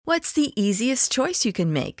What's the easiest choice you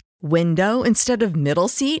can make? Window instead of middle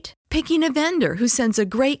seat? Picking a vendor who sends a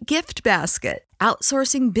great gift basket?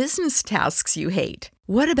 Outsourcing business tasks you hate?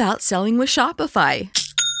 What about selling with Shopify?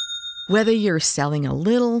 Whether you're selling a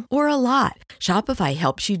little or a lot, Shopify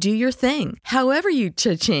helps you do your thing, however you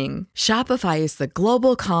cha-ching. Shopify is the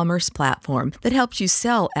global commerce platform that helps you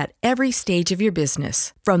sell at every stage of your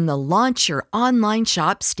business. From the launch your online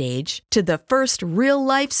shop stage to the first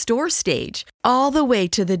real-life store stage, all the way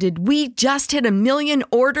to the did we just hit a million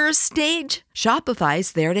orders stage.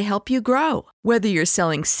 Shopify's there to help you grow. Whether you're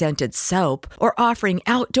selling scented soap or offering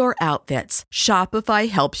outdoor outfits, Shopify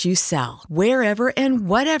helps you sell. Wherever and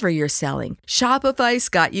whatever you're selling, Shopify's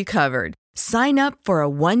got you covered. Sign up for a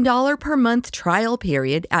 $1 per month trial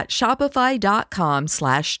period at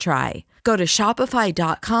shopify.com/try. Go to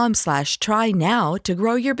shopify.com/try now to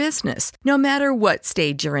grow your business, no matter what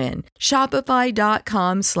stage you're in.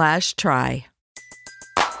 Shopify.com/try.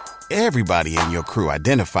 Everybody in your crew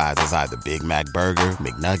identifies as either Big Mac Burger,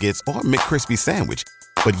 McNuggets, or McCrispy Sandwich.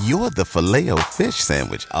 But you're the Filet-O-Fish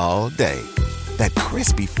Sandwich all day. That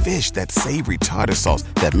crispy fish, that savory tartar sauce,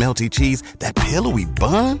 that melty cheese, that pillowy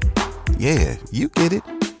bun. Yeah, you get it.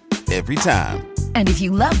 Every time. And if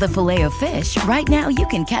you love the Filet-O-Fish, right now you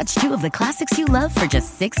can catch two of the classics you love for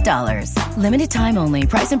just $6. Limited time only.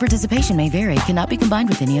 Price and participation may vary. Cannot be combined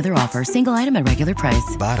with any other offer. Single item at regular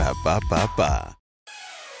price. Ba-da-ba-ba-ba.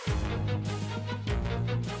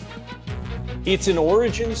 It's an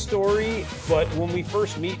origin story, but when we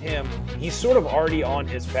first meet him, he's sort of already on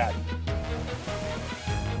his path.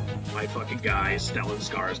 My fucking guy, Stellan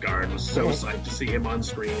Skarsgård, was so psyched to see him on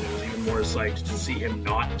screen. It was even more psyched to see him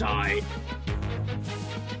not die.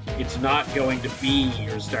 It's not going to be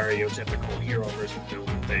your stereotypical hero versus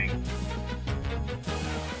villain thing.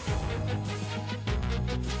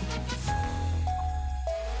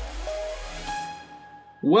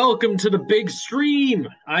 Welcome to the big stream.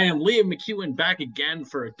 I am Liam McEwen, back again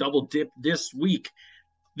for a double dip this week.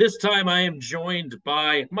 This time I am joined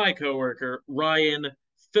by my coworker, Ryan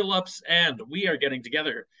Phillips, and we are getting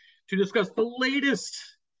together to discuss the latest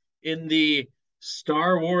in the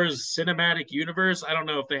Star Wars cinematic universe. I don't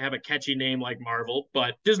know if they have a catchy name like Marvel,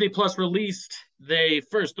 but Disney Plus released the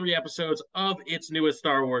first 3 episodes of its newest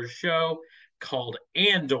Star Wars show called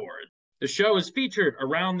Andor. The show is featured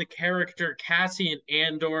around the character Cassian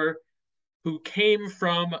Andor, who came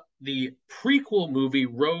from the prequel movie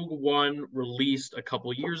Rogue One, released a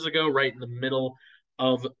couple years ago, right in the middle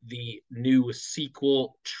of the new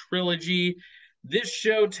sequel trilogy. This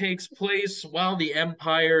show takes place while the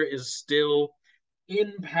Empire is still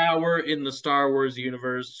in power in the Star Wars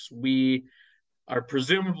universe. We are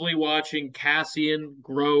presumably watching Cassian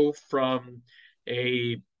grow from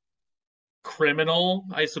a criminal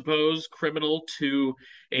to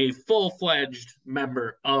a full-fledged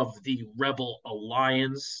member of the Rebel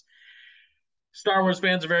Alliance. Star Wars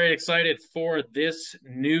fans are very excited for this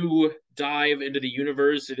new dive into the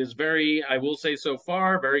universe. It is very, I will say so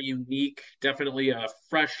far, very unique, definitely a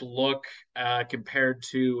fresh look compared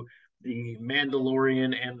to the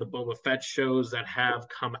Mandalorian and the Boba Fett shows that have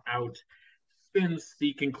come out since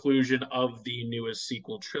the conclusion of the newest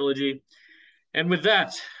sequel trilogy. And with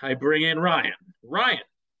that, I bring in Ryan. Ryan,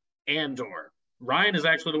 Andor. Ryan is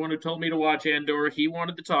actually the one who told me to watch Andor. He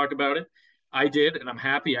wanted to talk about it. I did, and I'm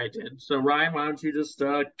happy I did. So, Ryan, why don't you just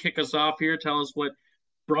kick us off here? Tell us what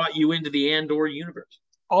brought you into the Andor universe.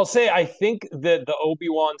 I'll say I think that the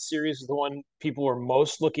Obi-Wan series is the one people are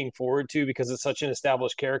most looking forward to because it's such an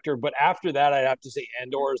established character. But after that, I'd have to say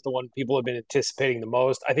Andor is the one people have been anticipating the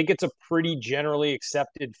most. I think it's a pretty generally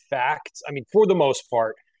accepted fact, I mean, for the most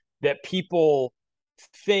part, that people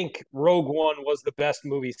think Rogue One was the best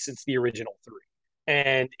movie since the original 3.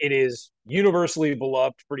 And it is universally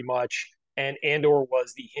beloved pretty much. And Andor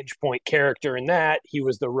was the hinge point character in that. He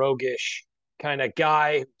was the roguish kind of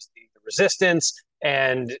guy who was the resistance.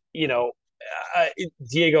 And, Diego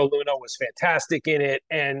Luna was fantastic in it.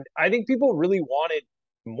 And I think people really wanted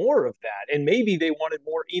more of that. And maybe they wanted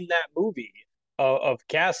more in that movie of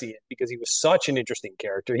Cassian because he was such an interesting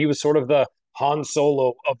character. He was sort of the Han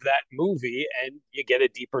Solo of that movie, and you get a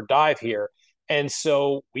deeper dive here. And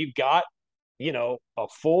so we've got, a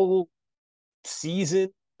full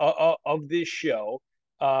season of this show.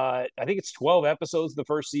 I think it's 12 episodes the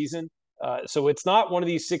first season. So it's not one of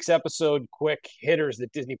these 6-episode quick hitters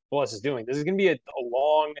that Disney Plus is doing. This is going to be a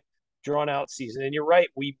long, drawn-out season. And you're right,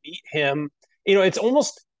 we meet him. It's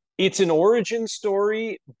an origin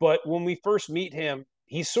story, but when we first meet him,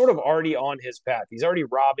 he's sort of already on his path. He's already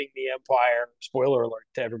robbing the Empire. Spoiler alert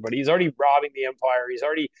to everybody. He's already robbing the Empire. He's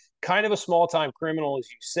already kind of a small-time criminal, as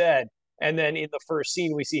you said. And then in the first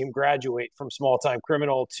scene, we see him graduate from small time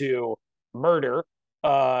criminal to murder.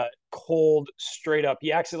 Cold, straight up.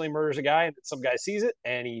 He accidentally murders a guy, and some guy sees it,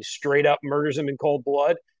 and he straight up murders him in cold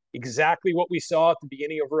blood. Exactly what we saw at the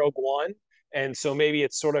beginning of Rogue One. And so maybe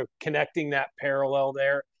it's sort of connecting that parallel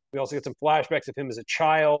there. We also get some flashbacks of him as a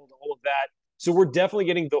child, all of that. So we're definitely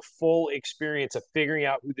getting the full experience of figuring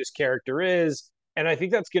out who this character is. And I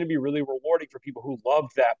think that's going to be really rewarding for people who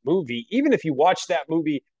loved that movie. Even if you watch that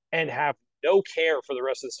movie and have no care for the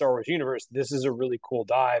rest of the Star Wars universe, this is a really cool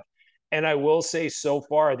dive. And I will say, so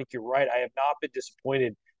far, I think you're right. I have not been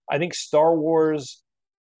disappointed. I think Star Wars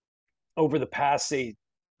over the past, say,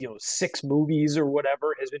 6 movies or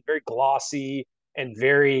whatever has been very glossy and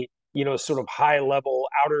very, sort of high level,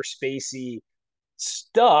 outer spacey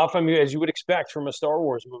stuff. I mean, as you would expect from a Star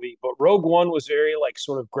Wars movie. But Rogue One was very like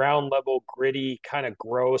sort of ground level, gritty, kind of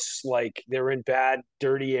gross. Like they were in bad,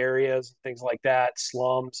 dirty areas, things like that,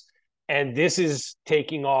 slums. And this is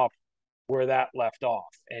taking off where that left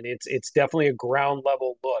off, and it's definitely a ground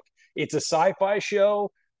level look. It's a sci-fi show,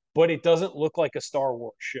 but it doesn't look like a Star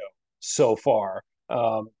Wars show so far.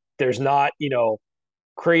 There's not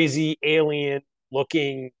crazy alien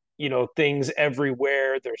looking things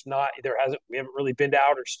everywhere. We haven't really been to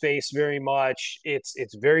outer space very much.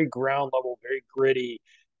 It's very ground level, very gritty,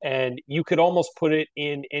 and you could almost put it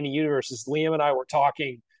in any universe. As Liam and I were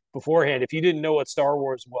talking beforehand, if you didn't know what Star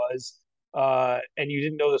Wars was, and you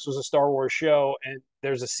didn't know this was a Star Wars show, and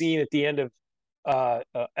there's a scene at the end of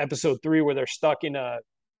episode 3 where they're stuck they're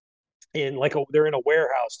in a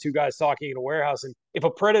warehouse, 2 guys talking in a warehouse, and if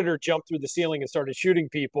a predator jumped through the ceiling and started shooting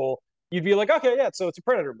people, you'd be like, okay, yeah, so it's a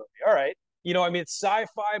Predator movie, all right. I mean, it's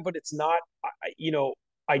sci-fi, but it's not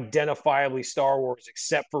identifiably Star Wars,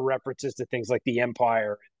 except for references to things like the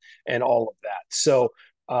Empire and all of that. So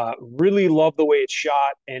really love the way it's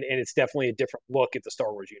shot, and it's definitely a different look at the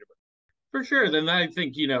Star Wars universe. For sure. Then I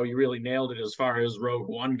think, you really nailed it as far as Rogue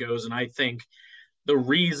One goes. And I think the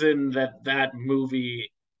reason that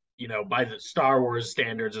movie, by the Star Wars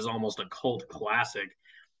standards is almost a cult classic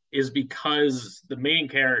is because the main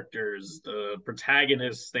characters, the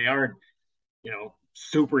protagonists, they aren't,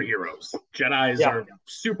 superheroes. Jedis are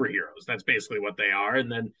superheroes. That's basically what they are. And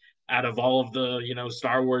then out of all of the,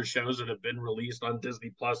 Star Wars shows that have been released on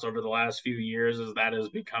Disney Plus over the last few years, as that has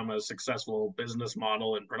become a successful business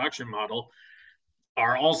model and production model,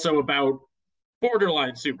 are also about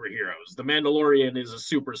borderline superheroes. The Mandalorian is a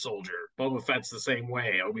super soldier. Boba Fett's the same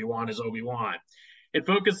way. Obi-Wan is Obi-Wan. It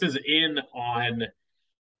focuses in on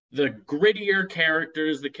the grittier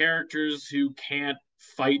characters, the characters who can't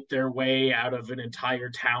fight their way out of an entire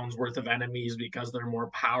town's worth of enemies because they're more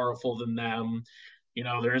powerful than them.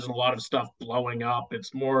 There isn't a lot of stuff blowing up.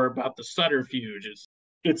 It's more about the subterfuge.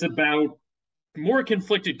 It's about more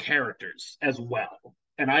conflicted characters as well.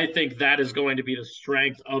 And I think that is going to be the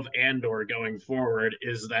strength of Andor going forward,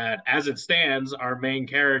 is that as it stands, our main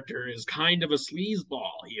character is kind of a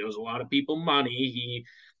sleazeball. He owes a lot of people money. He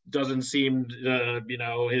doesn't seem,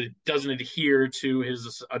 it doesn't adhere to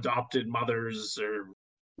his adopted mother's, or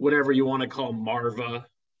whatever you want to call Marva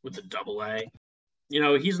with a double A.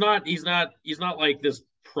 He's not like this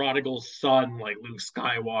prodigal son like Luke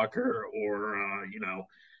Skywalker, or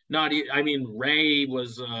not. I mean, Rey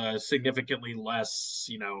was significantly less,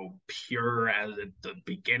 pure as at the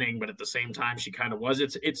beginning, but at the same time, she kind of was.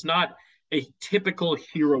 It's not a typical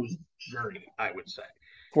hero's journey, I would say,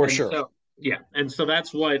 for sure. So, yeah, and so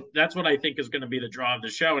that's what I think is going to be the draw of the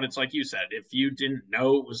show. And it's like you said, if you didn't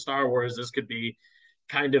know it was Star Wars, this could be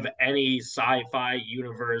kind of any sci-fi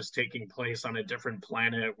universe taking place on a different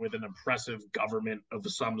planet with an oppressive government of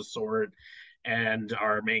some sort, and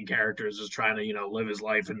our main character is just trying to live his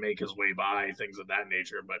life and make his way by, things of that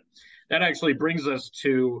nature. But that actually brings us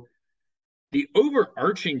to the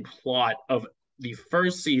overarching plot of the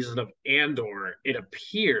first season of Andor. It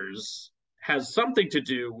appears has something to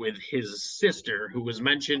do with his sister, who was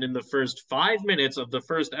mentioned in the first 5 minutes of the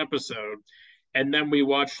first episode. And then we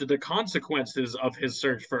watched the consequences of his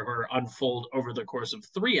search for her unfold over the course of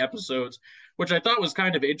 3 episodes, which I thought was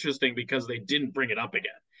kind of interesting because they didn't bring it up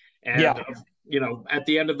again. And, at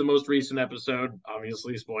the end of the most recent episode,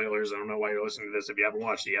 obviously, spoilers. I don't know why you're listening to this if you haven't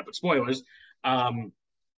watched it yet, but spoilers.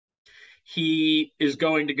 He is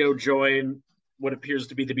going to go join what appears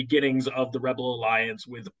to be the beginnings of the Rebel Alliance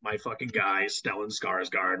with my fucking guy, Stellan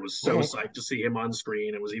Skarsgård. Was so psyched to see him on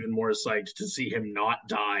screen. It was even more psyched to see him not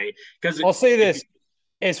die. Because I'll say this,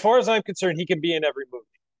 as far as I'm concerned, he can be in every movie.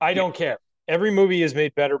 I don't care. Every movie is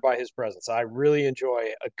made better by his presence. I really enjoy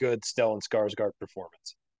a good Stellan Skarsgård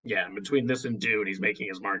performance. Yeah, between this and Dune, he's making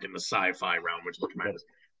his mark in the sci-fi realm, which is tremendous.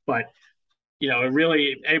 But it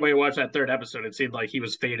really, anybody watch that third episode, it seemed like he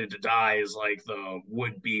was fated to die as like the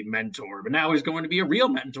would-be mentor, but now he's going to be a real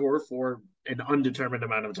mentor for an undetermined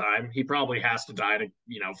amount of time. He probably has to die to,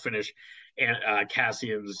 finish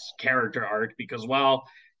Cassian's character arc, because while,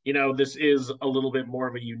 this is a little bit more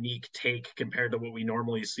of a unique take compared to what we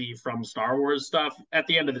normally see from Star Wars stuff, at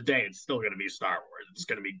the end of the day, it's still going to be Star Wars. It's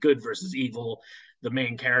going to be good versus evil. The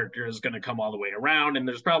main character is going to come all the way around, and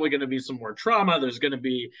there's probably going to be some more trauma. There's going to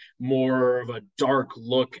be more of a dark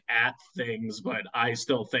look at things, but I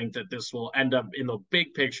still think that this will end up in the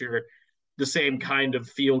big picture the same kind of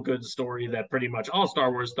feel good story that pretty much all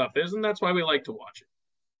Star Wars stuff is, and that's why we like to watch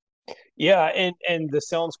it. Yeah, and the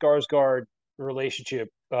Stellan Skarsgård relationship,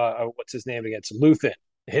 what's his name again? It's Luthen.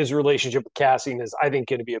 His relationship with Cassian is, I think,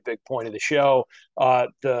 going to be a big point of the show.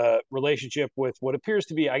 The relationship with what appears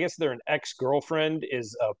to be, I guess they're an ex-girlfriend,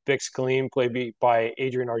 is Bix Kaleem, played by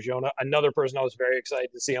Adrian Arjona. Another person I was very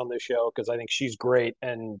excited to see on this show because I think she's great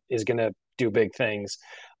and is going to do big things.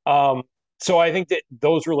 So I think that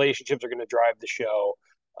those relationships are going to drive the show.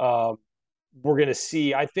 We're going to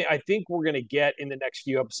see. I think we're going to get in the next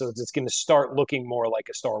few episodes. It's going to start looking more like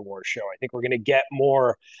a Star Wars show. I think we're going to get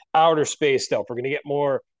more outer space stuff. We're going to get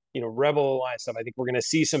more, Rebel Alliance stuff. I think we're going to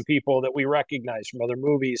see some people that we recognize from other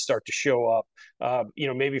movies start to show up.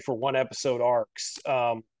 Maybe for one episode arcs.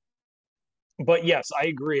 But yes, I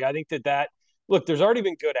agree. I think that look, there's already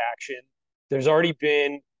been good action. There's already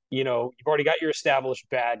been, you've already got your established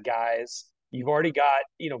bad guys. You've already got,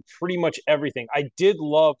 pretty much everything. I did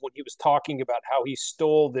love when he was talking about how he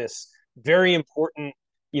stole this very important,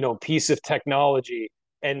 piece of technology.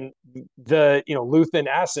 And Luthen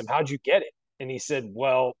asked him, how'd you get it? And he said,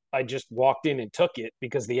 well, I just walked in and took it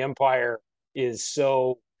because the Empire is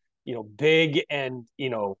so, big and,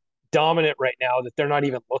 dominant right now that they're not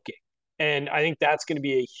even looking. And I think that's going to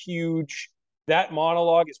be that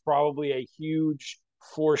monologue is probably a huge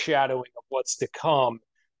foreshadowing of what's to come.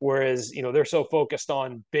 Whereas, they're so focused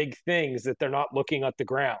on big things that they're not looking at the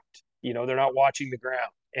ground. They're not watching the ground.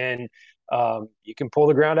 And you can pull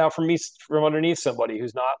the ground out from underneath somebody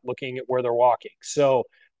who's not looking at where they're walking. So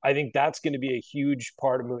I think that's going to be a huge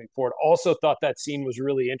part of moving forward. Also thought that scene was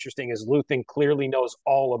really interesting as Luthen clearly knows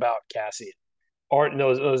all about Cassian. Art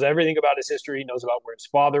knows everything about his history, knows about where his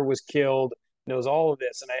father was killed, knows all of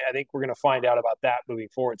this. And I think we're going to find out about that moving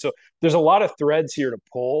forward. So there's a lot of threads here to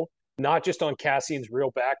pull. Not just on Cassian's real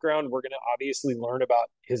background. We're going to obviously learn about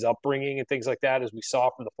his upbringing and things like that, as we saw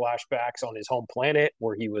from the flashbacks on his home planet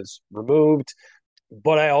where he was removed.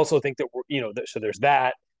 But I also think that so there's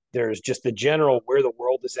that. There's just the general where the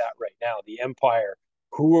world is at right now, the Empire.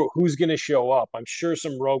 Who's going to show up? I'm sure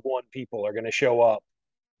some Rogue One people are going to show up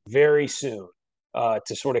very soon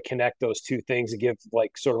to sort of connect those two things and give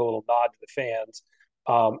like sort of a little nod to the fans.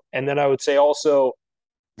 And then I would say also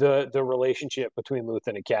the relationship between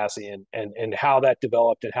Luthen and Cassian and how that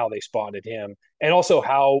developed and how they spotted him, and also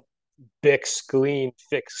how Bix Kaleem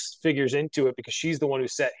figures into it because she's the one who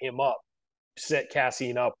set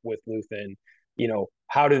Cassian up with Luthen.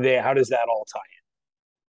 How does that all tie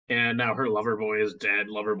in? And now her lover boy is dead.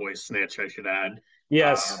 Lover boy snitch, I should add.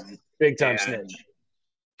 Yes, big time snitch.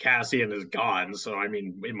 Cassian is gone, so I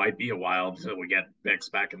mean, it might be a while until we get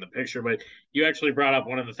Bix back in the picture. But you actually brought up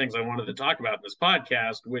one of the things I wanted to talk about in this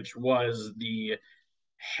podcast, which was the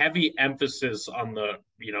heavy emphasis on the,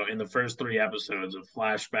 in the first 3 episodes of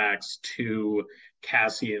flashbacks to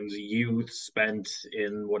Cassian's youth spent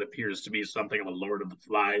in what appears to be something of a Lord of the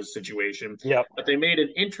Flies situation. Yep. But they made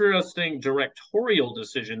an interesting directorial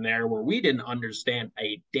decision there where we didn't understand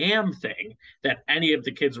a damn thing that any of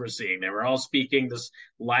the kids were seeing. They were all speaking this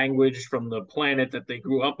language from the planet that they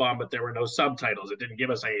grew up on, but there were no subtitles. It didn't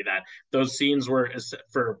give us any of that. Those scenes were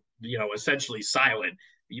essentially silent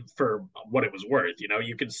for what it was worth.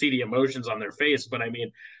 You could see the emotions on their face, but I mean,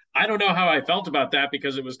 I don't know how I felt about that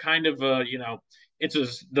because it was kind of the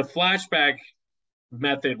flashback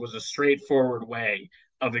method was a straightforward way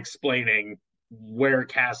of explaining where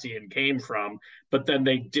Cassian came from, but then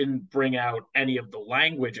they didn't bring out any of the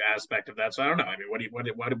language aspect of that. So I don't know. I mean,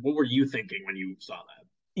 what were you thinking when you saw that?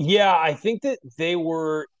 Yeah, I think that they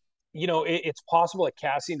were, it's possible that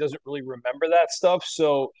Cassian doesn't really remember that stuff.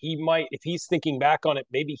 So he might, if he's thinking back on it,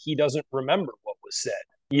 maybe he doesn't remember what was said,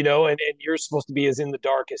 and you're supposed to be as in the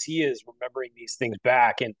dark as he is remembering these things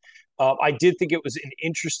back. And I did think it was an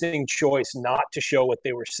interesting choice not to show what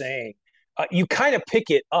they were saying. You kind of pick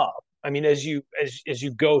it up. I mean, as you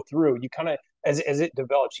go through, you kind of, as it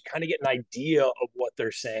develops, you kind of get an idea of what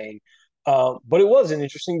they're saying. But it was an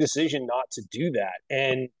interesting decision not to do that.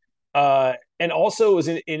 And also it was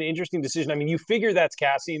an interesting decision. I mean, you figure that's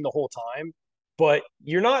Cassian the whole time, but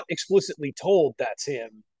you're not explicitly told that's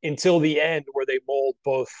him until the end where they mold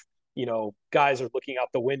both, guys are looking out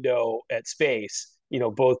the window at space,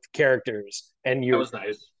 both characters, and That was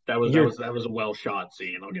nice. you're That was a well shot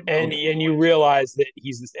scene. I'll and give him you points. realize that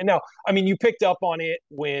he's this. And now, I mean, you picked up on it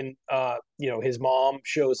when his mom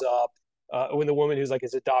shows up, when the woman who's like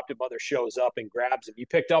his adopted mother shows up and grabs him. You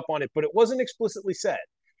picked up on it, but it wasn't explicitly said.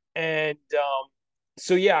 And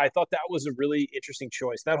so yeah, I thought that was a really interesting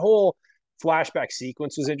choice. That whole flashback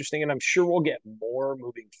sequence was interesting, and I'm sure we'll get more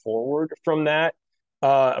moving forward from that,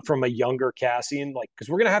 from a younger Cassian, like, because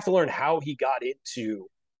we're gonna have to learn how he got into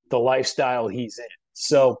the lifestyle he's in.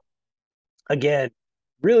 So again,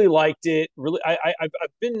 really liked it. Really, I've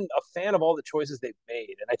been a fan of all the choices they've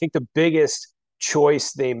made, and I think the biggest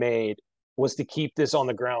choice they made was to keep this on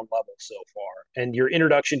the ground level so far. And your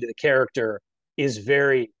introduction to the character is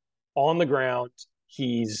very on the ground.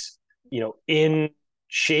 He's in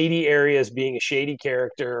shady areas, being a shady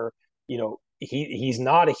character. He's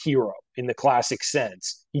not a hero in the classic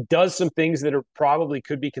sense. He does some things that are probably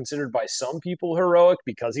could be considered by some people heroic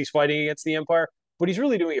because he's fighting against the Empire, but he's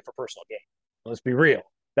really doing it for personal gain. Let's be real.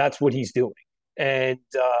 That's what he's doing. And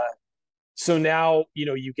so now,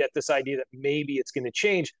 you get this idea that maybe it's going to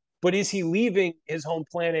change. But is he leaving his home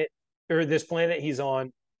planet, or this planet he's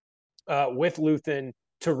on, with Luthen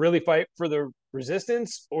to really fight for the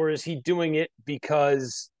resistance? Or is he doing it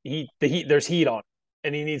because there's heat on him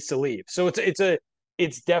and he needs to leave? So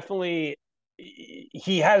it's definitely,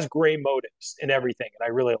 he has gray motives in everything. And I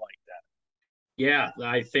really like that. Yeah,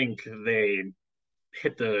 I think they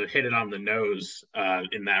hit it on the nose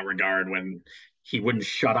in that regard when he wouldn't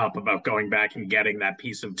shut up about going back and getting that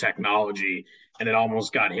piece of technology, and it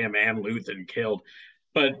almost got him and Luthen killed.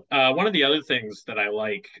 But one of the other things that I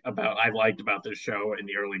liked about this show in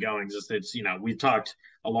the early goings is that we've talked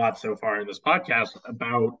a lot so far in this podcast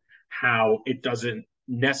about how it doesn't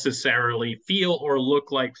necessarily feel or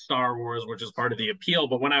look like Star Wars, which is part of the appeal.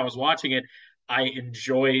 But when I was watching it, I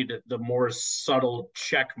enjoyed the more subtle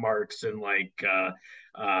check marks and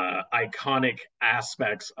iconic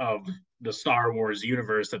aspects of the Star Wars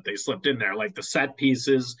universe that they slipped in there, like the set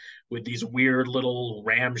pieces with these weird little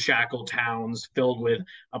ramshackle towns filled with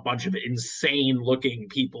a bunch of insane looking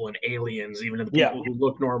people and aliens. Even the Yeah. people who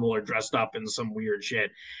look normal are dressed up in some weird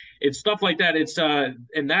shit. It's stuff like that. It's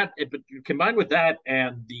combined with that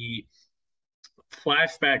and the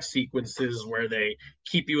flashback sequences where they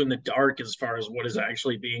keep you in the dark as far as what is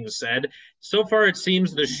actually being said. So far, it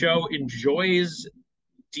seems the show enjoys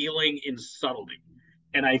dealing in subtlety.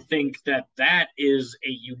 And I think that is a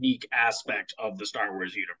unique aspect of the Star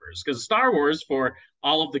Wars universe. Because Star Wars, for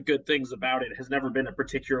all of the good things about it, has never been a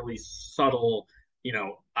particularly subtle,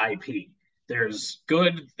 IP. There's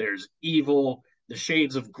good, there's evil. The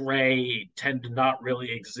shades of gray tend to not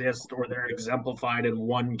really exist, or they're exemplified in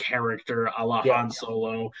one character, a la Yeah. Han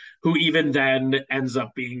Solo, who even then ends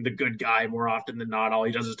up being the good guy more often than not. All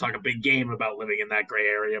he does is talk a big game about living in that gray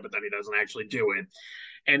area, but then he doesn't actually do it.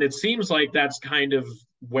 And it seems like that's kind of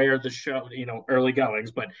where the show, early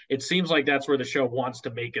goings, but it seems like that's where the show wants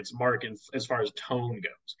to make its mark as far as tone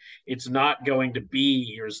goes. It's not going to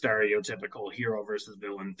be your stereotypical hero versus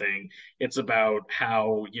villain thing. It's about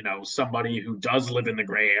how, somebody who does live in the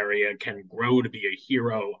gray area can grow to be a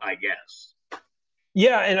hero, I guess.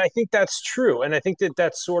 Yeah, and I think that's true. And I think that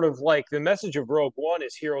that's sort of like the message of Rogue One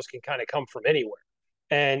is heroes can kind of come from anywhere.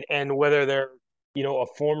 And whether they're, a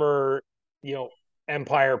former,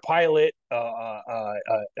 Empire pilot,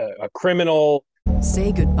 a criminal.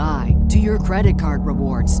 Say goodbye to your credit card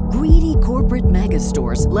rewards. Greedy corporate mega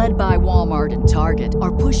stores, led by Walmart and Target,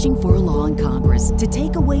 are pushing for a law in Congress to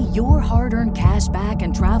take away your hard-earned cash back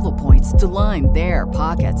and travel points to line their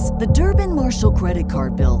pockets. The Durbin-Marshall credit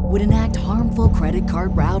card bill would enact harmful credit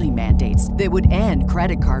card routing mandates that would end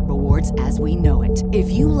credit card rewards as we know it. If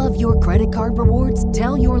you love your credit card rewards,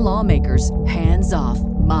 tell your lawmakers, hands off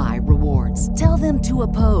my rewards. Tell them to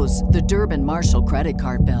oppose the Durbin-Marshall credit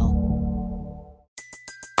card bill.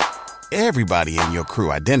 Everybody in your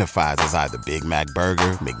crew identifies as either Big Mac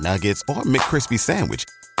Burger, McNuggets, or McCrispy Sandwich.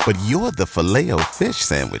 But you're the Filet-O-Fish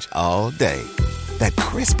Sandwich all day. That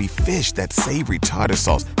crispy fish, that savory tartar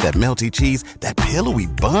sauce, that melty cheese, that pillowy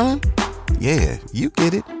bun. Yeah, you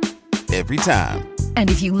get it. Every time. And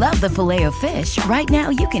if you love the Filet-O-Fish, right now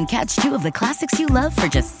you can catch two of the classics you love for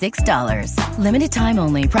just $6. Limited time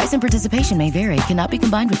only. Price and participation may vary. Cannot be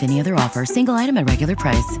combined with any other offer. Single item at regular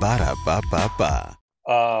price. Ba-da-ba-ba-ba.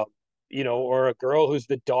 Or a girl who's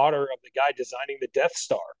the daughter of the guy designing the Death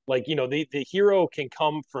Star. Like, the hero can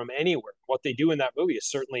come from anywhere. What they do in that movie is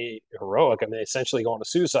certainly heroic. I mean, they essentially go on a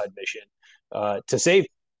suicide mission to save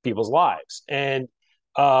people's lives. And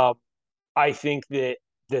I think that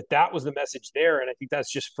that was the message there. And I think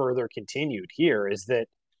that's just further continued here is that,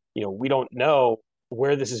 we don't know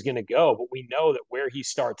where this is going to go, but we know that where he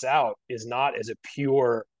starts out is not as a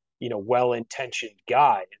pure, well-intentioned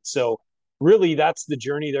guy. And so really that's the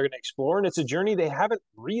journey they're going to explore. And it's a journey they haven't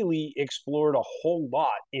really explored a whole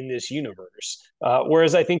lot in this universe.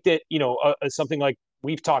 Whereas I think that, something like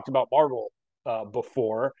we've talked about Marvel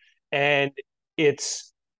before, and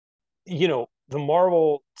it's, the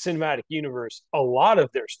Marvel Cinematic Universe, a lot of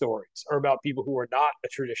their stories are about people who are not a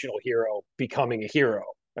traditional hero becoming a hero.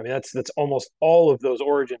 I mean, that's almost all of those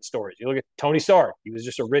origin stories. You look at Tony Stark; he was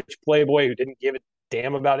just a rich playboy who didn't give a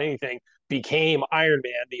damn about anything, became Iron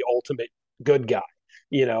Man, the ultimate good guy.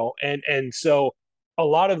 And so a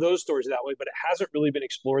lot of those stories are that way, but it hasn't really been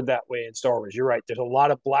explored that way in Star Wars. You're right. There's a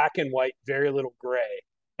lot of black and white, very little gray.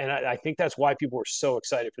 And I think that's why people were so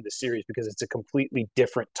excited for the series, because it's a completely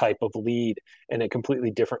different type of lead and a completely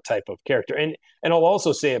different type of character. And I'll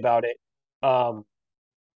also say about it,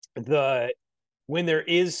 when there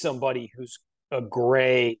is somebody who's a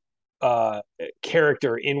gray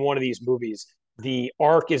character in one of these movies, the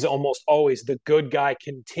arc is almost always the good guy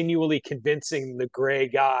continually convincing the gray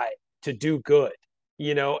guy to do good,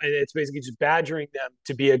 and it's basically just badgering them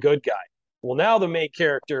to be a good guy. Well, now the main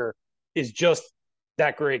character is just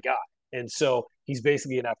that great guy. And so he's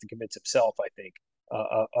basically going to have to convince himself, I think,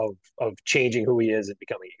 of changing who he is and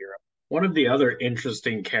becoming a hero. One of the other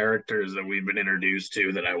interesting characters that we've been introduced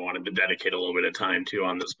to that I wanted to dedicate a little bit of time to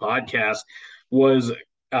on this podcast was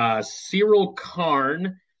Cyril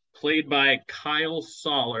Karn, played by Kyle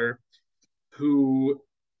Soller, who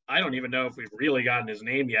I don't even know if we've really gotten his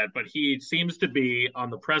name yet, but he seems to be on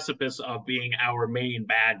the precipice of being our main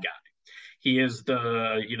bad guy. He is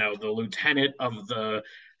the lieutenant of the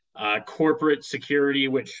corporate security,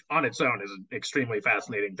 which on its own is an extremely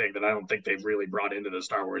fascinating thing that I don't think they've really brought into the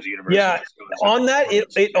Star Wars universe. Yeah, on that,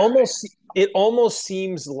 it almost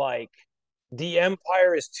seems like the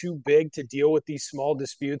Empire is too big to deal with these small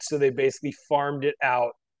disputes, so they basically farmed it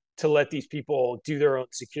out to let these people do their own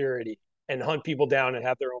security and hunt people down and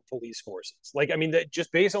have their own police forces. Like, I mean,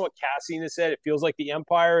 just based on what Cassian has said, it feels like the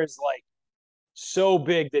Empire is like so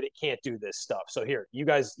big that it can't do this stuff. So here, you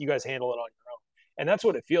guys handle it on your own. And that's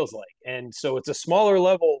what it feels like. And so it's a smaller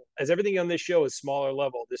level, as everything on this show is smaller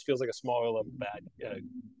level. This feels like a smaller level bad.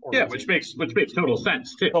 Yeah, which makes total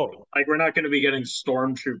sense too. Totally. Like, we're not going to be getting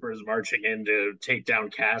stormtroopers marching in to take down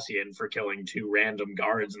Cassian for killing two random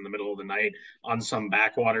guards in the middle of the night on some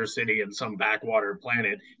backwater city and some backwater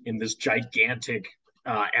planet in this gigantic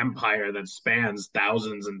empire that spans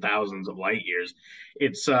thousands and thousands of light years.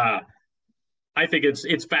 It's I think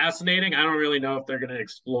it's fascinating. I don't really know if they're going to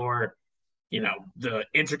explore, the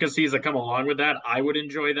intricacies that come along with that. I would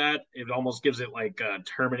enjoy that. It almost gives it like a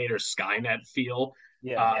Terminator Skynet feel,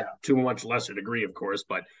 to a much lesser degree, of course,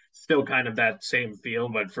 but still kind of that same feel.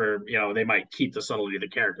 But for, they might keep the subtlety of the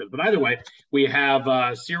characters. But either way, we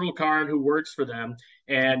have Cyril Karn, who works for them,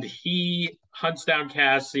 and he hunts down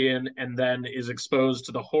Cassian and then is exposed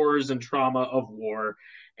to the horrors and trauma of war,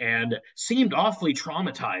 and seemed awfully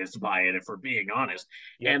traumatized by it, if we're being honest.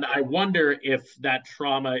 Yep. And I wonder if that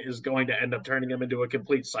trauma is going to end up turning him into a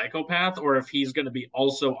complete psychopath, or if he's going to be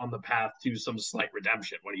also on the path to some slight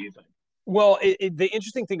redemption. What do you think? Well, the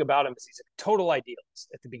interesting thing about him is he's a total idealist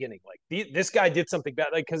at the beginning. Like, this guy did something bad,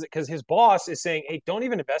 like because his boss is saying, "Hey, don't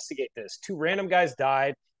even investigate this. Two random guys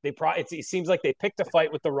died. It seems like they picked a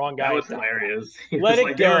fight with the wrong guy." That was hilarious. Let it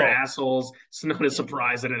like, go. They were assholes. It's not a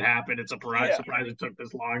surprise that it happened. It's a surprise it took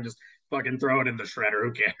this long. Just fucking throw it in the shredder.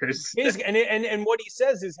 Who cares? and what he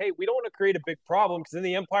says is, "Hey, we don't want to create a big problem because then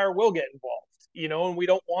the Empire will get involved, and we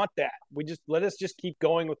don't want that. Let us just keep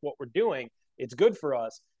going with what we're doing. It's good for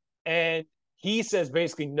us." And he says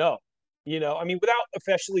basically no. I mean, without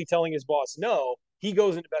officially telling his boss no, he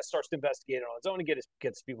goes and starts to investigate it on his own and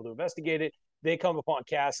gets people to investigate it. They come upon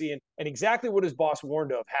Cassian, and exactly what his boss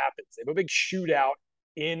warned of happens. They have a big shootout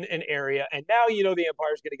in an area, and now the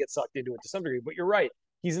Empire's going to get sucked into it to some degree. But you're right.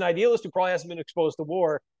 He's an idealist who probably hasn't been exposed to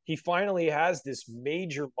war. He finally has this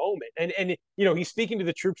major moment. And he's speaking to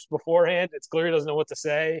the troops beforehand. It's clear he doesn't know what to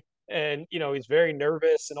say. And, he's very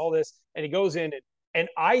nervous and all this. And he goes in, and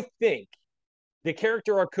I think the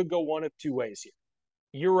character arc could go one of two ways here.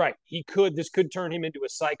 You're right. This could turn him into a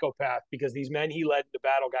psychopath because these men he led into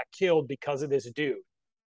battle got killed because of this dude.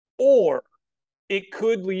 Or it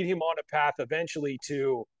could lead him on a path eventually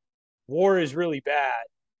to war is really bad,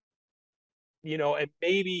 and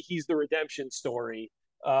maybe he's the redemption story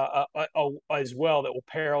as well that will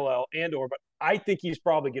parallel Andor. But I think he's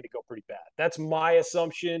probably going to go pretty bad. That's my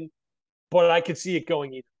assumption, but I could see it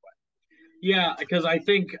going either way. Yeah, because I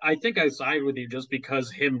think I side with you just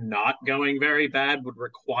because him not going very bad would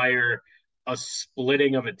require a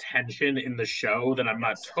splitting of attention in the show that I'm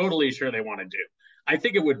not Yes. totally sure they want to do. I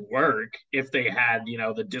think it would work if they had,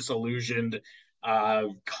 the disillusioned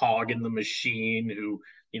cog in the machine who,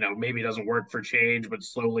 maybe doesn't work for change, but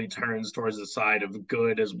slowly turns towards the side of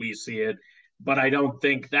good as we see it. But I don't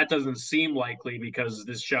think that doesn't seem likely because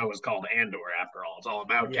this show is called Andor after all. It's all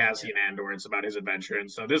about Yeah. Cassian Andor. It's about his adventure. And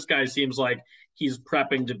so this guy seems like he's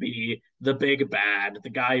prepping to be the big bad,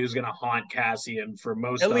 the guy who's going to haunt Cassian for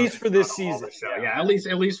most At of, least if for not this all season. the show. Yeah. Yeah,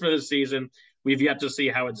 at least for this season. We've yet to see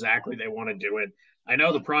how exactly they want to do it. I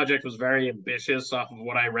know the project was very ambitious off of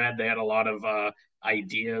what I read. They had a lot of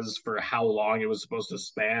ideas for how long it was supposed to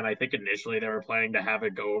span. I think initially they were planning to have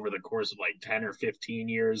it go over the course of like 10 or 15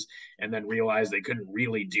 years and then realized they couldn't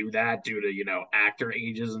really do that due to, actor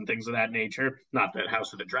ages and things of that nature. Not that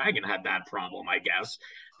House of the Dragon had that problem, I guess,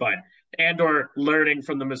 but Andor learning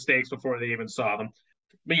from the mistakes before they even saw them.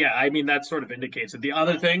 But yeah, I mean, that sort of indicates it. The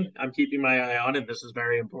other thing I'm keeping my eye on, and this is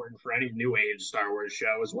very important for any new age Star Wars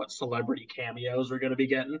show, is what celebrity cameos we're going to be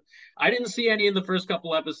getting. I didn't see any in the first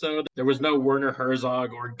couple episodes. There was no Werner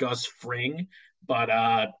Herzog or Gus Fring, but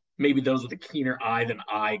maybe those with a keener eye than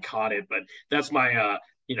I caught it. But that's my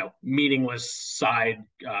meaningless side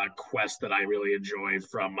quest that I really enjoy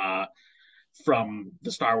from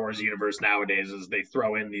the Star Wars universe nowadays is they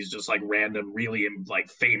throw in these just like random, really like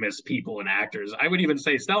famous people and actors. I would even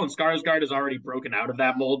say Stellan Skarsgård has already broken out of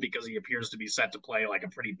that mold because he appears to be set to play like a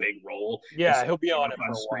pretty big role Yeah, instead he'll of be being on up it on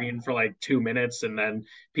for a while. screen for like 2 minutes and then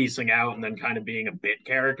piecing out and then kind of being a bit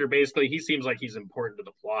character. Basically, he seems like he's important to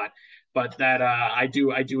the plot, but that I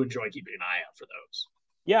do enjoy keeping an eye out for those.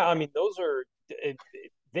 Yeah, I mean, those are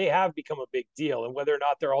they have become a big deal, and whether or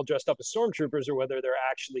not they're all dressed up as stormtroopers or whether they're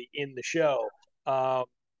actually in the show, um,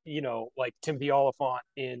 like Timothy Oliphant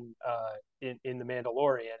in the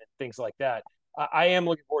Mandalorian and things like that. I am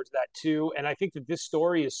looking forward to that too, and I think that this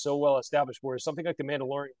story is so well established. Whereas something like the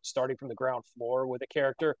Mandalorian, starting from the ground floor with a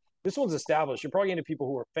character, this one's established. You're probably going to people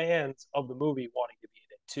who are fans of the movie wanting to be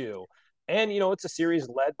in it too. And it's a series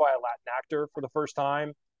led by a Latin actor for the first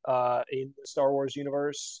time in the Star Wars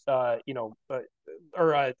universe,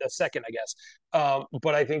 or a second, I guess.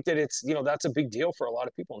 But I think that it's, that's a big deal for a lot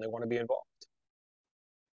of people and they want to be involved.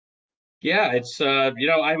 Yeah, it's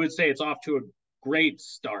I would say it's off to a great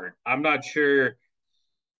start. I'm not sure.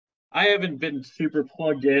 I haven't been super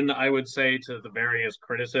plugged in, I would say, to the various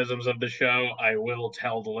criticisms of the show. I will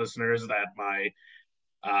tell the listeners that my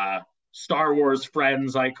Star Wars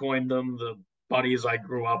friends, I coined them, the buddies I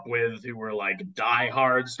grew up with who were like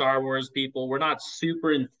diehard Star Wars people, were not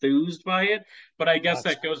super enthused by it. But I guess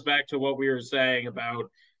Gotcha. that goes back to what we were saying about,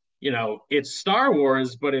 it's Star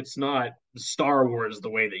Wars, but it's not Star Wars the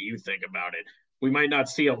way that you think about it. We might not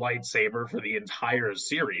see a lightsaber for the entire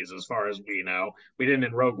series, as far as we know. We didn't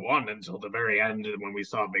in Rogue One until the very end when we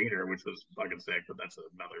saw Vader, which was fucking sick. But that's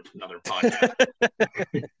another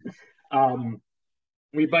podcast. um,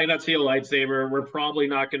 we might not see a lightsaber. We're probably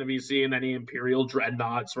not going to be seeing any Imperial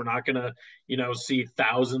dreadnoughts. We're not going to, see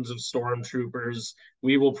thousands of stormtroopers.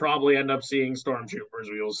 We will probably end up seeing stormtroopers.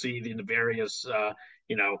 We will see the various,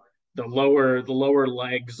 the lower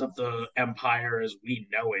legs of the Empire as we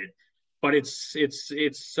know it. But it's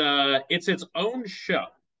its own show.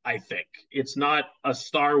 I think it's not a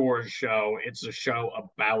Star Wars show. It's a show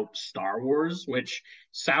about Star Wars, which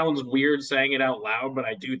sounds weird saying it out loud, but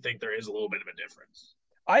I do think there is a little bit of a difference.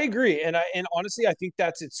 I agree, and honestly, I think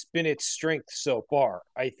it's been its strength so far.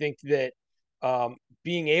 I think that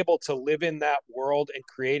being able to live in that world and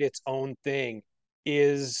create its own thing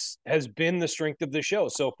has been the strength of the show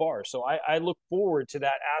so far. So I look forward to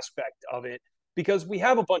that aspect of it because we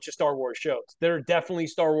have a bunch of Star Wars shows. There are definitely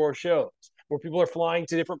Star Wars shows where people are flying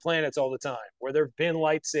to different planets all the time, where there've been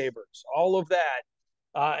lightsabers, all of that,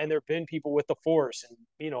 and there've been people with the Force,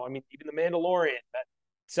 and I mean, even the Mandalorian, that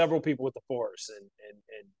several people with the Force, and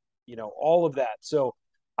all of that. So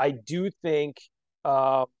I do think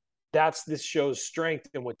that's this show's strength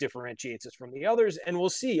and what differentiates us from the others. And we'll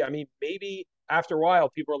see. I mean, maybe after a while,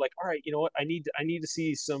 people are like, all right, you know what? I need to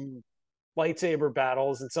see some lightsaber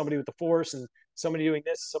battles and somebody with the Force and somebody doing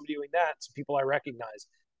this, somebody doing that, some people I recognize,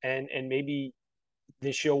 and maybe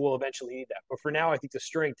this show will eventually need that. But for now, I think the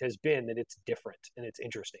strength has been that it's different and it's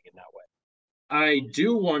interesting in that way. I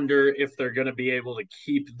do wonder if they're going to be able to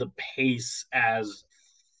keep the pace as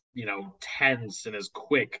tense and as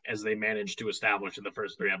quick as they managed to establish in the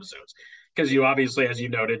first three episodes. Because you obviously, as you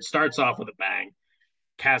noted, starts off with a bang.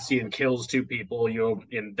 Cassian kills two people,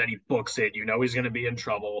 and then he books it. He's going to be in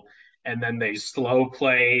trouble. and then they slow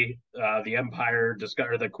play the Empire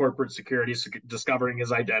discover the corporate security discovering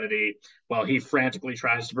his identity while he frantically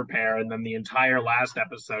tries to prepare, and then the entire last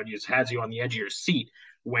episode just has you on the edge of your seat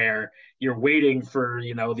where you're waiting for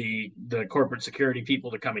the corporate security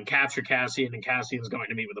people to come and capture Cassian, and Cassian's going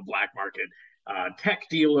to meet with a black market tech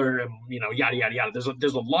dealer, and yada yada yada.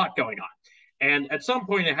 There's a lot going on. And at some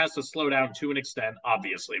point, it has to slow down to an extent.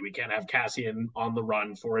 Obviously, we can't have Cassian on the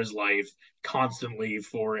run for his life constantly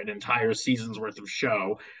for an entire season's worth of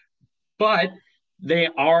show. But they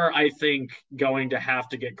are, I think, going to have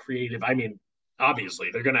to get creative. I mean, obviously,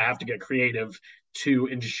 they're going to have to get creative to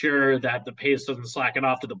ensure that the pace doesn't slacken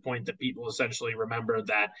off to the point that people essentially remember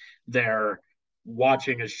that they're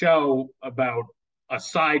watching a show about a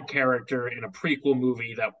side character in a prequel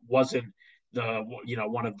movie that wasn't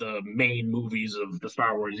one of the main movies of the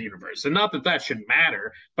Star Wars universe. And not that that should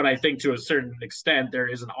matter, but I think to a certain extent there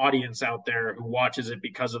is an audience out there who watches it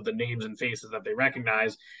because of the names and faces that they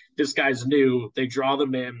recognize. This guy's new, they draw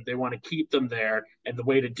them in, they want to keep them there, and the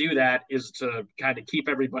way to do that is to kind of keep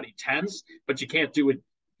everybody tense, but you can't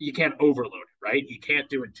overload it, right? You can't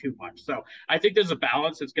do it too much. So I think there's a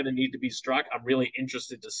balance that's going to need to be struck. I'm really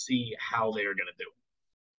interested to see how they are going to do it.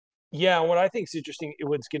 Yeah, what I think is interesting,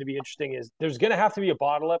 what's going to be interesting is there's going to have to be a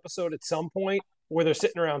bottle episode at some point where they're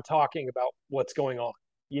sitting around talking about what's going on.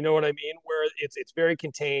 You know what I mean? Where it's very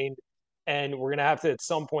contained, and we're going to have to at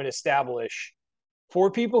some point establish for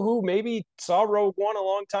people who maybe saw Rogue One a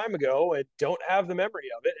long time ago and don't have the memory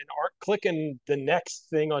of it and aren't clicking the next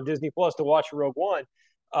thing on Disney Plus to watch Rogue One,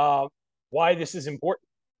 why this is important,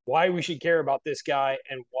 why we should care about this guy,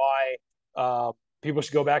 and why people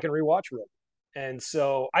should go back and rewatch Rogue One. And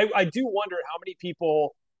so I do wonder how many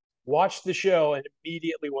people watched the show and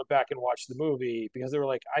immediately went back and watched the movie because they were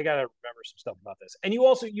like, I got to remember some stuff about this. And you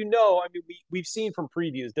also, I mean, we've seen from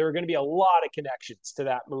previews, there are going to be a lot of connections to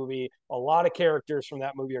that movie. A lot of characters from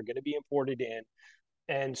that movie are going to be imported in.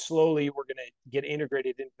 And slowly we're going to get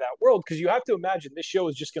integrated into that world, because you have to imagine this show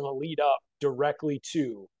is just going to lead up directly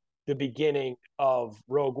to the beginning of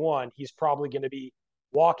Rogue One. He's probably going to be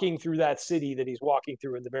walking through that city that he's walking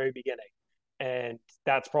through in the very beginning. And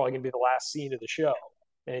that's probably going to be the last scene of the show,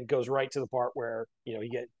 and goes right to the part where he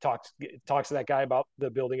talks to that guy about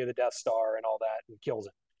the building of the Death Star and all that, and kills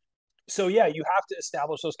him. So yeah, you have to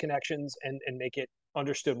establish those connections and make it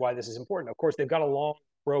understood why this is important. Of course, they've got a long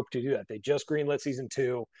rope to do that. They just greenlit season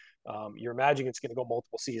 2. You're imagining it's going to go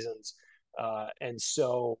multiple seasons, and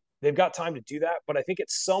so they've got time to do that. But I think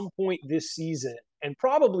at some point this season, and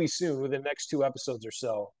probably soon, within the next 2 episodes or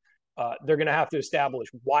so, they're going to have to establish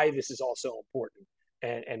why this is also important,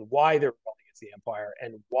 and why they're rebelling against the Empire,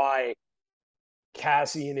 and why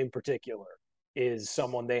Cassian in particular is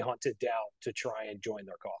someone they hunted down to try and join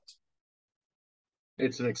their cause.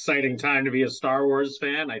 It's an exciting time to be a Star Wars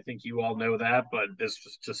fan. I think you all know that, but this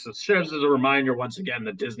just serves as a reminder once again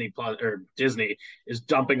that Disney is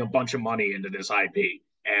dumping a bunch of money into this IP,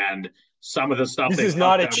 and some of the stuff. This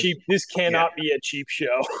cannot be a cheap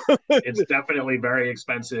show. It's definitely very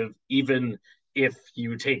expensive, even if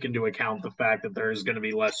you take into account the fact that there's going to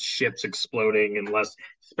be less ships exploding and less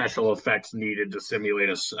special effects needed to simulate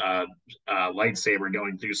a lightsaber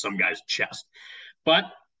going through some guy's chest. But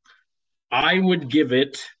I would give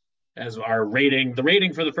it, as our rating, the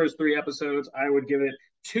rating for the first 3 episodes, I would give it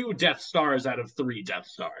 2 Death Stars out of 3 Death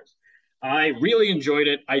Stars. I really enjoyed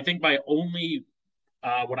it. I think my only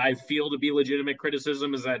what I feel to be legitimate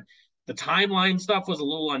criticism is that the timeline stuff was a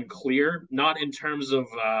little unclear, not in terms of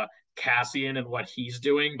Cassian and what he's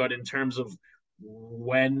doing, but in terms of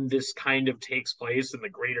when this kind of takes place in the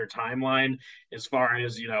greater timeline, as far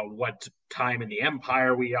as what time in the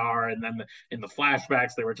Empire we are, and then in the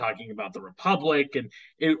flashbacks they were talking about the Republic, and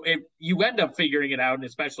you end up figuring it out, and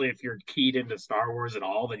especially if you're keyed into Star Wars at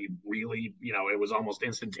all, then you really it was almost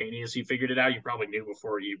instantaneous. You figured it out. You probably knew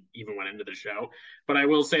before you even went into the show. But I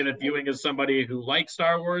will say that viewing as somebody who likes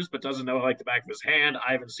Star Wars but doesn't know it like the back of his hand,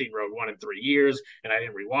 I haven't seen Rogue One in 3 years, and I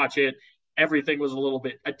didn't rewatch it. Everything was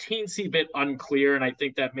a teensy bit unclear, and I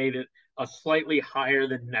think that made it a slightly higher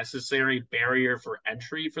than necessary barrier for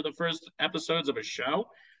entry for the first episodes of a show.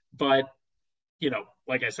 But,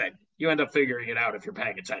 like I said, you end up figuring it out if you're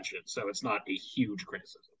paying attention, so it's not a huge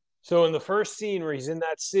criticism. So in the first scene where he's in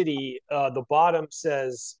that city, the bottom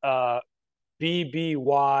says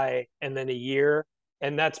BBY and then a year,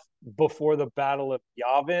 and that's before the Battle of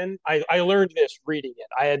Yavin. I learned this reading it.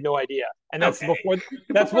 I had no idea, and that's okay. before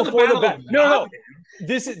the battle. No.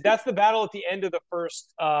 That's the battle at the end of the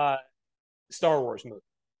first Star Wars movie.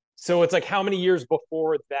 So it's like how many years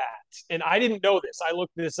before that? And I didn't know this. I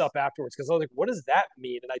looked this up afterwards because I was like, what does that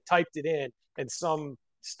mean? And I typed it in, and some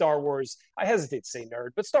Star Wars, I hesitate to say nerd,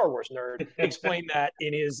 but Star Wars nerd explained that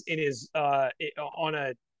in his on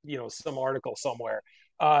a, some article somewhere.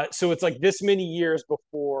 So it's like this many years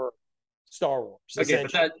before Star Wars. Okay,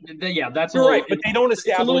 but that's you're right, but they don't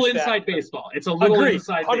establish it's a little that. Inside baseball. It's a little Agreed.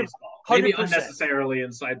 inside 100%. baseball, maybe unnecessarily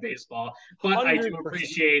inside baseball. But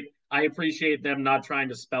 100%. I appreciate them not trying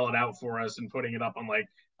to spell it out for us and putting it up on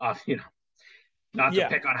not to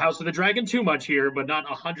pick on House of the Dragon too much here, but not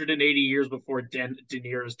 180 years before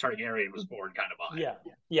Daenerys Targaryen was born, kind of vibe.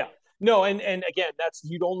 Yeah. No, and again,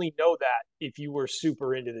 you'd only know that if you were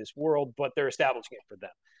super into this world, but they're establishing it for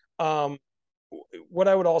them. What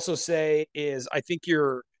I would also say is I think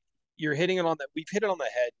you're hitting it on that. We've hit it on the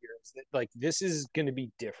head here. Is that, like, this is going to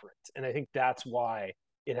be different, and I think that's why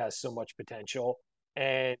it has so much potential.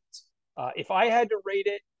 And if I had to rate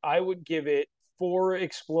it, I would give it 4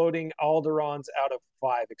 exploding Alderons out of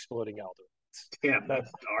 5 exploding Alderons. Damn,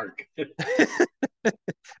 that's dark.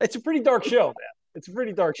 It's a pretty dark show, man. It's a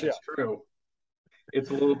pretty dark show. That's true. It's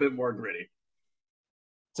a little bit more gritty.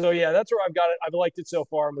 So yeah, that's where I've got it. I've liked it so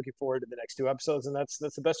far. I'm looking forward to the next 2 episodes, and that's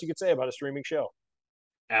the best you could say about a streaming show.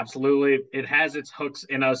 Absolutely. It has its hooks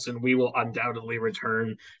in us, and we will undoubtedly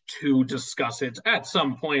return to discuss it at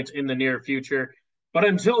some point in the near future. But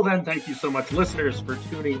until then, thank you so much, listeners, for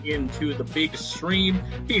tuning in to The Big Stream.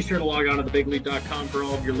 Be sure to log on to thebiglead.com for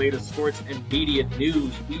all of your latest sports and media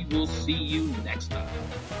news. We will see you next time.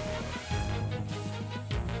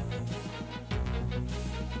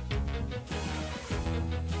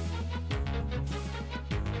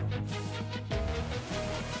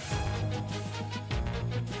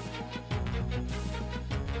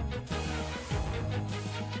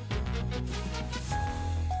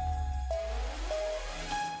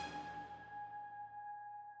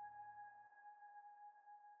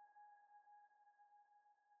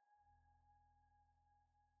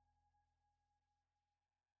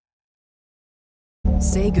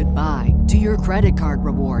 Say goodbye to your credit card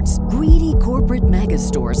rewards. Greedy corporate mega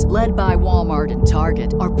stores, led by Walmart and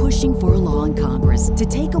Target, are pushing for a law in Congress to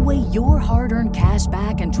take away your hard-earned cash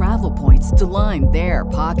back and travel points to line their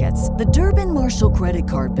pockets. The Durbin-Marshall credit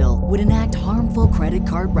card bill would enact harmful credit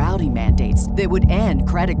card routing mandates that would end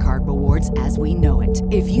credit card rewards as we know it.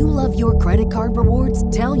 If you love your credit card rewards,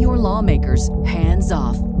 tell your lawmakers, hands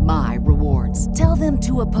off my rewards. Tell them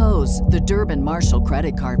to oppose the Durbin-Marshall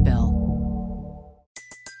credit card bill.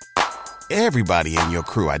 Everybody in your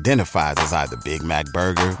crew identifies as either Big Mac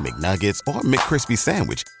Burger, McNuggets, or McCrispy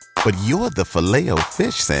Sandwich. But you're the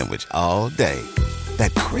Filet-O-Fish Sandwich all day.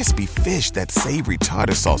 That crispy fish, that savory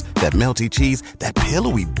tartar sauce, that melty cheese, that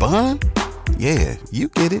pillowy bun. Yeah, you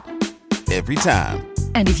get it. Every time.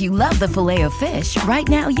 And if you love the Filet-O-Fish, right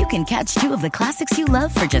now you can catch 2 of the classics you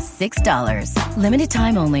love for just $6. Limited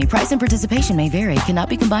time only. Price and participation may vary. Cannot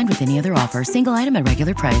be combined with any other offer. Single item at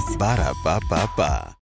regular price. Ba-da-ba-ba-ba.